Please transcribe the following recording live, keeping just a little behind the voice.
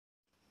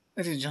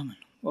Ladies and gentlemen,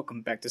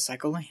 welcome back to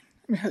Cycle Lane.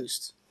 I'm your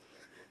host.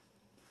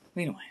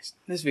 Anyways,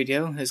 this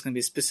video is going to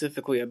be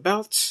specifically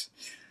about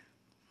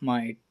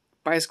my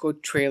bicycle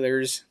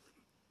trailers.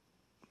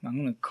 I'm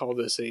going to call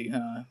this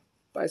a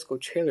bicycle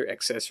trailer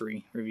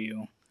accessory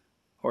review,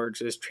 or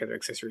just trailer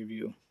accessory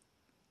review.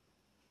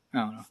 I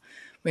don't know.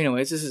 But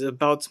anyways, this is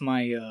about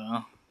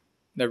my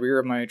the rear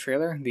of my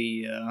trailer,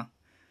 the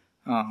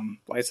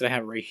lights that I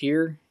have right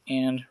here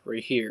and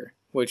right here,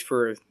 which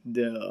for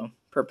the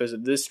purpose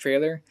of this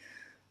trailer,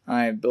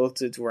 I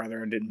built it, or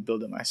rather I didn't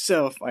build it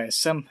myself.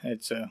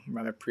 It's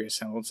rather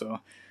pre-assembled,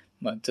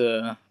 but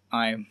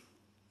I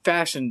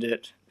fashioned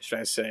it, should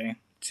I say,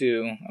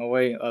 to a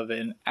way of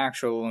an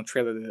actual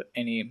trailer that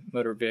any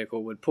motor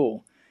vehicle would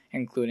pull,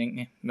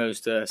 including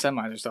most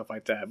semis and stuff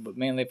like that, but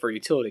mainly for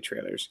utility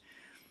trailers.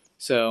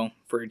 So,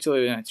 for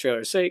utility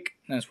trailer's sake,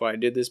 that's why I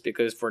did this,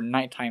 because for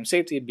nighttime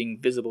safety, being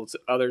visible to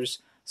others,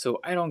 so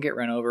I don't get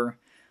run over,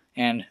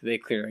 and they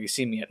clearly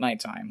see me at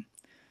nighttime.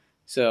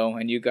 So,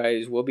 and you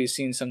guys will be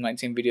seeing some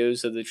nighttime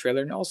videos of the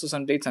trailer, and also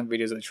some daytime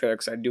videos of the trailer,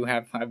 because I've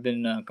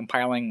been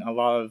compiling a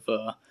lot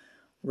of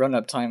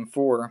run-up time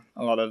for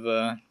a lot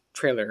of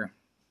trailer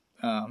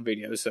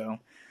videos. So,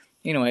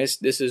 anyways,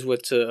 this is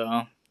what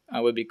I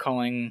would be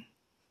calling,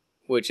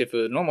 which if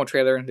a normal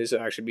trailer, this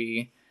would actually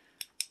be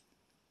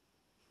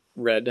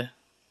red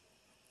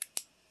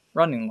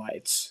running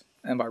lights.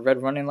 And by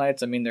red running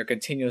lights, I mean they're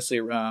continuously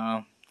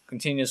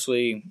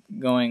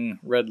going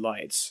red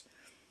lights.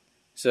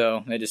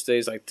 So it just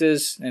stays like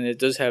this, and it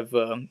does have,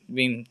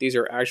 these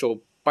are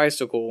actual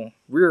bicycle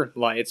rear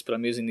lights, but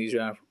I'm using these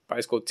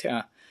bicycle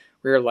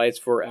rear lights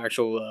for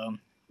actual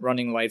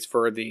running lights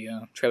for the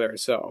trailer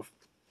itself.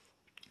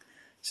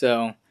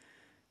 So,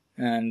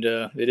 and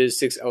it is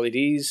 6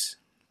 LEDs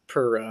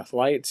per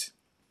light,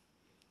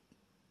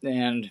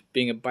 and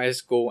being a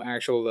bicycle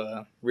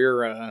actual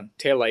rear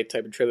taillight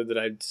type of trailer that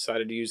I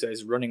decided to use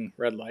as running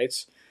red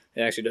lights,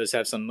 it actually does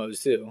have some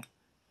modes too.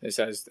 This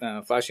has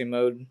flashing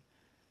mode,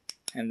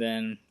 and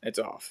then it's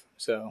off.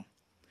 So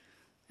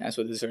that's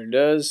what this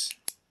does,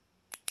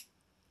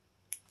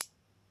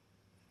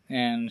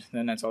 and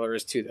then that's all there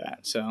is to that.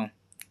 So,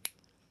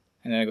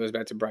 and then it goes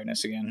back to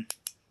brightness again.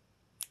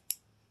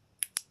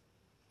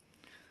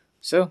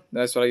 So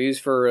that's what I use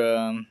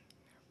for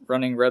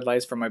running red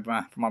lights for my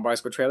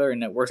bicycle trailer,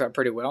 and it works out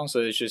pretty well.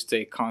 So it's just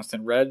a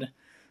constant red.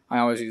 I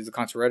always use the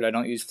constant red. I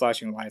don't use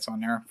flashing lights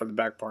on there for the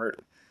back part.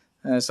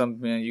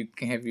 You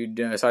can, if you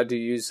decide to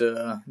use,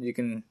 you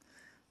can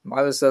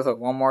buy this stuff at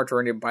Walmart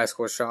or any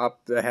bicycle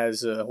shop that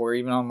has, or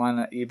even online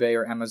at eBay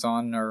or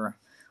Amazon or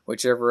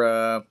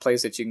whichever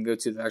place that you can go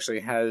to that actually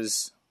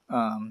has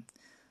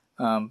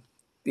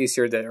these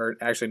here that are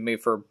actually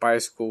made for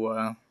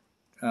bicycle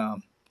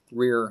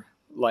rear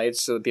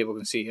lights so that people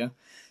can see you.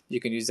 You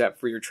can use that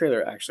for your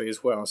trailer actually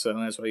as well. So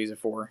that's what I use it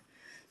for.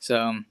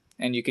 So,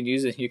 and you can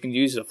use it. You can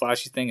use a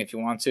flashy thing if you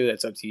want to.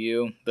 That's up to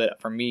you.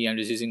 But for me, I'm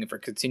just using it for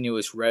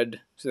continuous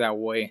red, so that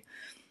way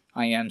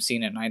I am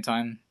seen at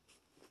nighttime.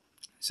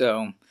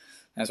 So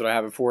that's what I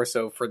have it for.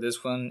 So for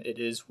this one, it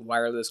is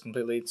wireless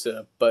completely. It's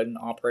button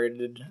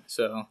operated.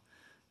 So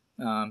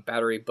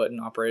battery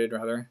button operated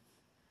rather.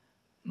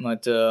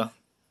 But all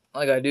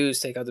I gotta do is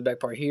take out the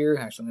back part here.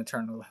 Actually, I'm gonna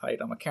turn the light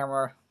on my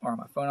camera or on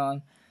my phone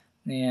on,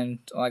 and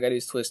all I gotta do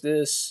is twist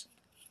this.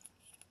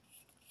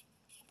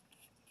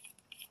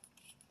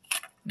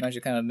 I'm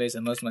actually kind of amazed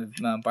that most of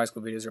my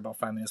bicycle videos are about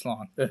 5 minutes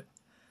long.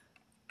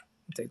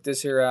 Take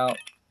this here out,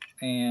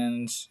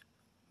 and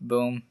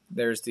boom,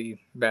 there's the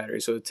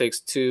battery. So it takes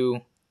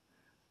 2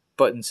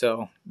 button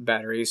cell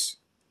batteries.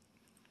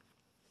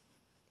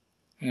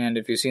 And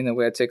if you've seen the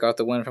way I take off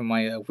the one from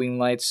my wing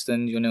lights,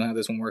 then you'll know how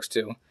this one works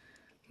too.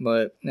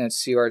 But that's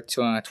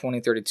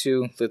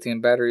CR2032 lithium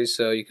batteries,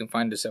 so you can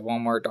find this at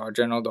Walmart, Dollar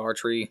General, Dollar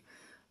Tree,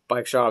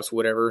 bike shops,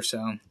 whatever.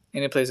 So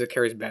any place that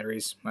carries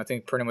batteries, I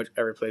think pretty much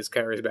every place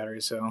carries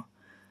batteries. So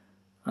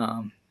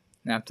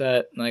after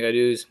that, all I gotta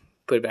do is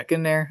put it back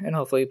in there and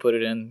hopefully put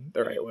it in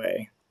the right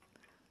way.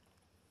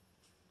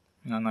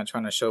 And I'm not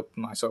trying to show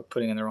myself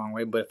putting it in the wrong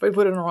way, but if I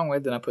put it in the wrong way,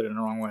 then I put it in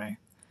the wrong way.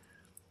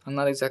 I'm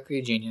not exactly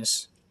a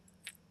genius.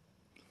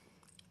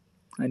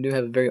 I do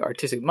have a very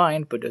artistic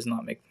mind, but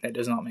that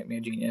does not make me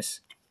a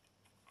genius.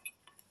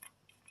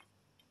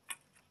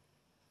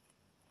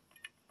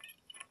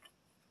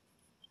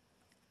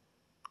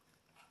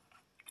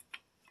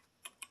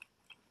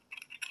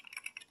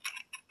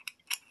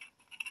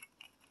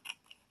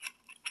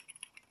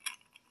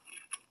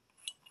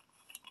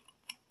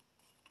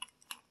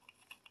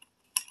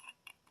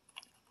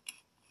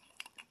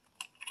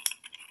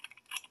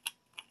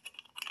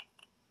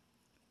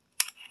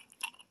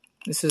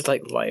 This is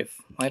like life.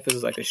 Life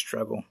is like a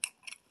struggle.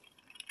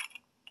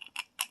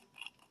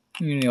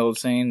 You know the old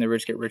saying, the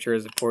rich get richer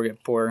as the poor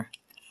get poorer.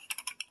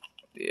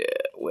 Yeah,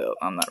 well,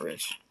 I'm not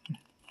rich.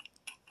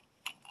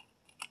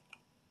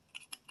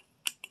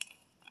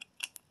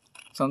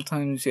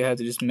 Sometimes you have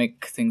to just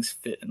make things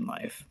fit in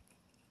life.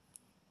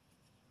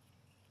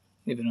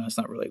 Even though it's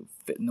not really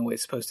fitting the way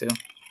it's supposed to.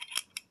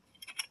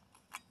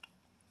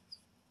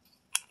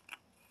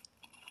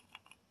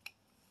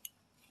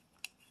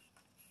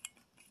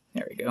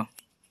 you go.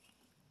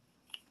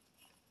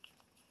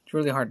 It's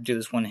really hard to do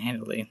this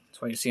one-handedly.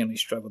 That's why you see me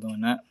struggle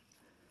doing that.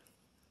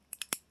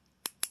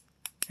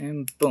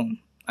 And boom,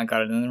 I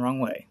got it in the wrong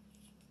way.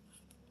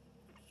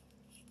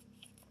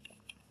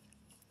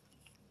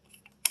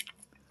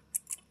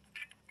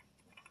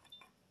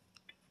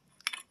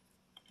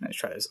 Let's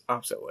try this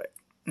opposite way.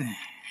 What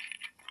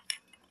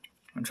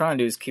I'm trying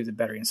to do is keep the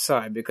battery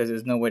inside because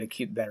there's no way to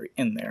keep the battery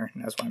in there.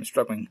 And that's why I'm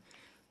struggling.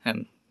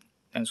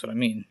 That's what I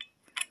mean.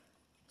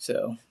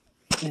 So,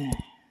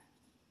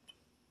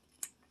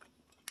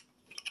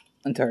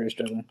 I'm tired of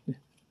struggling.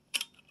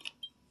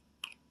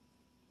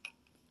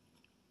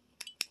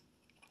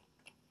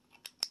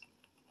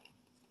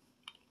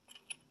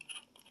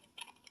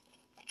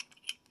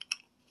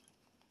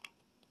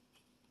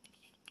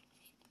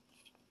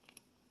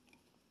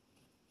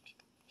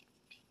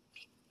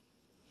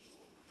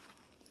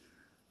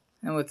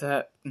 And with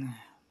that,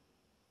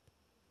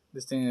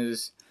 this thing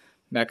is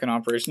back in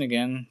operation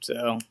again.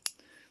 So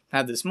I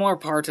have the smaller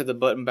part of the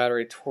button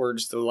battery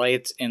towards the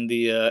light and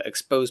the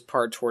exposed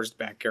part towards the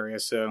back area.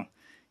 So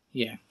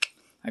yeah,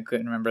 I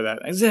couldn't remember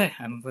that. Like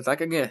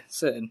I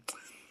said,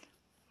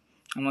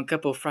 I'm a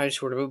couple of fries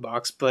short of a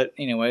box. But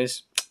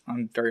anyways,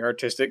 I'm very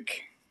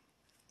artistic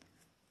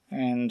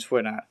and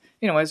whatnot.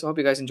 Anyways, I hope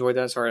you guys enjoyed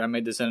that. Sorry I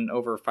made this in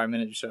over a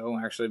 5-minute show.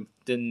 I actually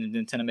didn't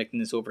intend on making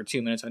this over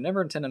 2 minutes. I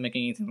never intend on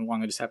making anything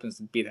long. It just happens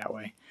to be that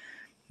way.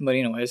 But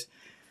anyways,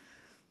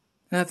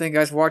 thank you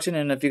guys for watching.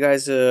 And if you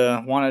guys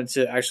wanted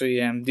to actually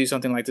do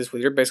something like this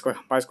with your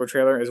bicycle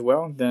trailer as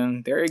well,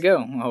 then there you go.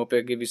 I hope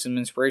it give you some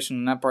inspiration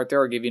on that part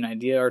there, or give you an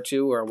idea or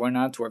two, or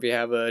whatnot. Or if you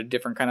have a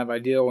different kind of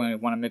idea and you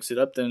want to mix it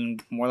up, then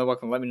more than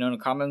welcome to let me know in the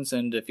comments.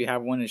 And if you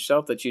have one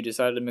yourself that you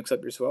decided to mix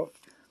up yourself,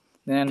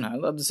 then I'd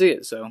love to see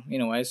it. So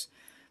anyways,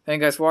 thank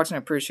you guys for watching. I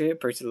appreciate it.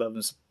 Appreciate the love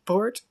and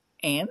support.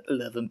 And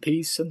love and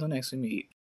peace until next we meet.